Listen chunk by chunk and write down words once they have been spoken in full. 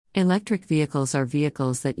Electric vehicles are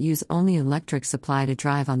vehicles that use only electric supply to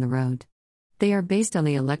drive on the road. They are based on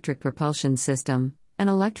the electric propulsion system, an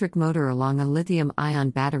electric motor along a lithium-ion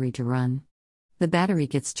battery to run. The battery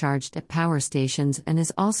gets charged at power stations and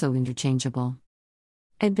is also interchangeable.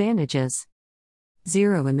 Advantages: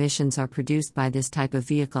 zero emissions are produced by this type of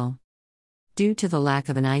vehicle. Due to the lack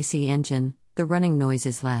of an IC engine, the running noise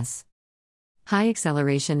is less. High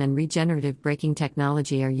acceleration and regenerative braking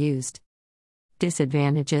technology are used.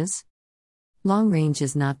 Disadvantages: long range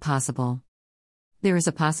is not possible. There is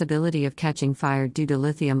a possibility of catching fire due to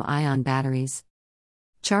lithium-ion batteries.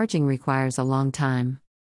 Charging requires a long time.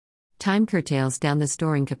 Time curtails down the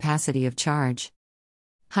storing capacity of charge.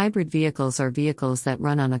 Hybrid vehicles are vehicles that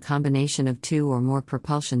run on a combination of two or more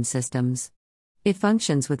propulsion systems. It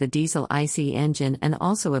functions with a diesel IC engine and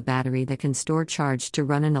also a battery that can store charge to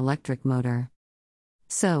run an electric motor.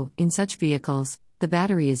 So, in such vehicles, the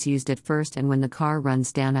battery is used at first, and when the car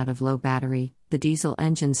runs down out of low battery, the diesel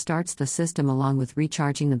engine starts the system along with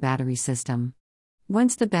recharging the battery system.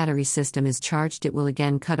 Once the battery system is charged, it will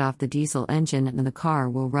again cut off the diesel engine and the car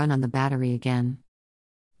will run on the battery again.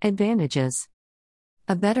 Advantages: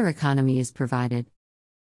 a better economy is provided.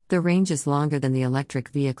 The range is longer than the electric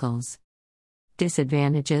vehicles.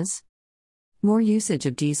 Disadvantages: more usage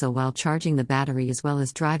of diesel while charging the battery as well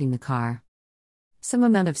as driving the car. Some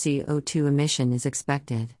amount of CO2 emission is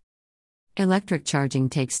expected. Electric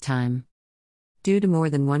charging takes time. Due to more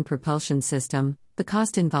than one propulsion system, the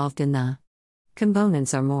cost involved in the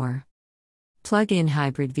components are more. Plug-in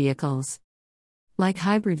hybrid vehicles. Like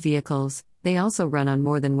hybrid vehicles, they also run on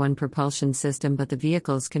more than one propulsion system, but the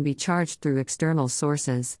vehicles can be charged through external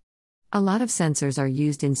sources. A lot of sensors are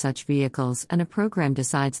used in such vehicles, and a program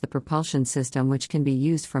decides the propulsion system which can be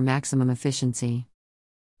used for maximum efficiency.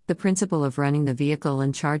 The principle of running the vehicle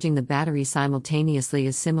and charging the battery simultaneously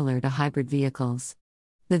is similar to hybrid vehicles.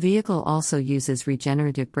 The vehicle also uses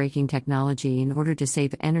regenerative braking technology in order to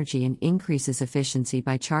save energy and increases efficiency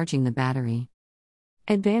by charging the battery.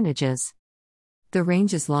 Advantages: the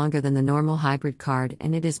range is longer than the normal hybrid car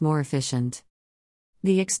and it is more efficient.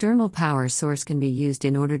 The external power source can be used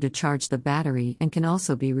in order to charge the battery and can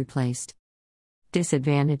also be replaced.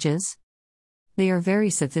 Disadvantages: they are very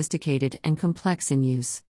sophisticated and complex in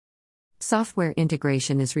use. Software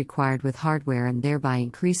integration is required with hardware and thereby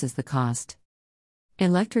increases the cost.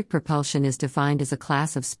 Electric propulsion is defined as a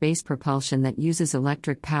class of space propulsion that uses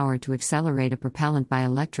electric power to accelerate a propellant by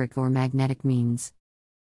electric or magnetic means.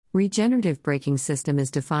 Regenerative braking system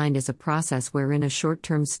is defined as a process wherein a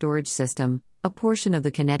short-term storage system, a portion of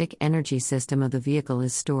the kinetic energy system of the vehicle,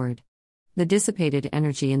 is stored. The dissipated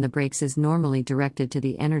energy in the brakes is normally directed to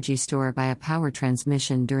the energy store by a power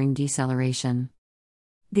transmission during deceleration.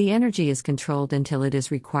 The energy is controlled until it is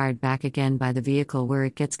required back again by the vehicle, where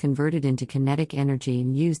it gets converted into kinetic energy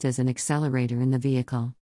and used as an accelerator in the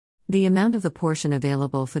vehicle. The amount of the portion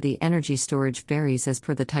available for the energy storage varies as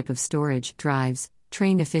per the type of storage, drives,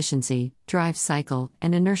 train efficiency, drive cycle,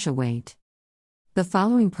 and inertia weight. The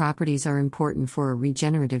following properties are important for a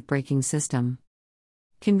regenerative braking system.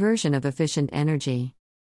 Conversion of efficient energy.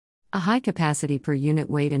 A high capacity per unit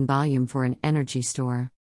weight and volume for an energy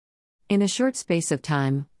store. In a short space of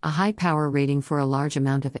time, a high power rating for a large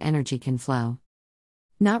amount of energy can flow.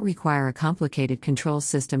 Not require a complicated control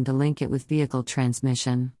system to link it with vehicle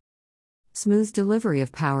transmission. Smooth delivery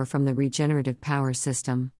of power from the regenerative power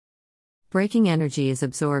system. Braking energy is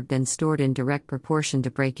absorbed and stored in direct proportion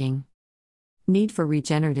to braking. Need for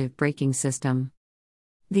regenerative braking system.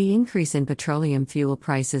 The increase in petroleum fuel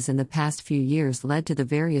prices in the past few years led to the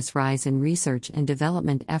various rise in research and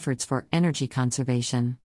development efforts for energy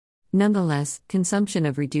conservation. Nonetheless, consumption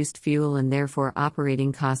of reduced fuel and therefore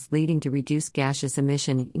operating costs leading to reduced gaseous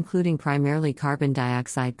emission, including primarily carbon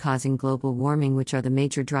dioxide, causing global warming, which are the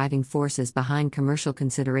major driving forces behind commercial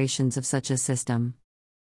considerations of such a system.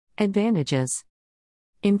 Advantages: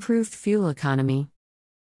 improved fuel economy.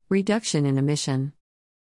 Reduction in emission.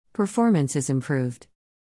 Performance is improved.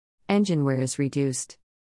 Engine wear is reduced.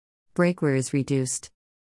 Brake wear is reduced.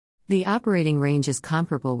 The operating range is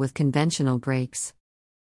comparable with conventional brakes.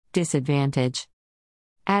 Disadvantage: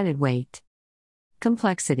 added weight.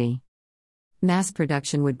 Complexity. Mass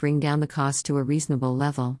production would bring down the cost to a reasonable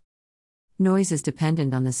level. Noise is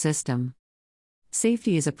dependent on the system.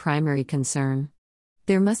 Safety is a primary concern.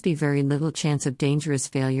 There must be very little chance of dangerous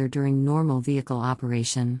failure during normal vehicle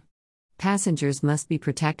operation. Passengers must be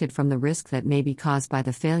protected from the risk that may be caused by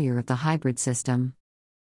the failure of the hybrid system.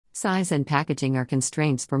 Size and packaging are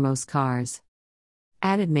constraints for most cars.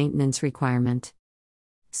 Added maintenance requirement.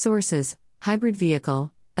 Sources: Hybrid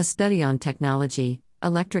vehicle, a study on technology,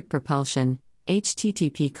 electric propulsion,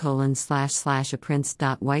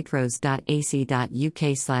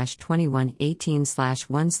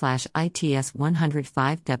 http://aprince.whiterose.ac.uk/2118/1/ITS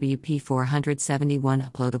 105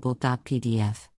 WP471 uploadable.pdf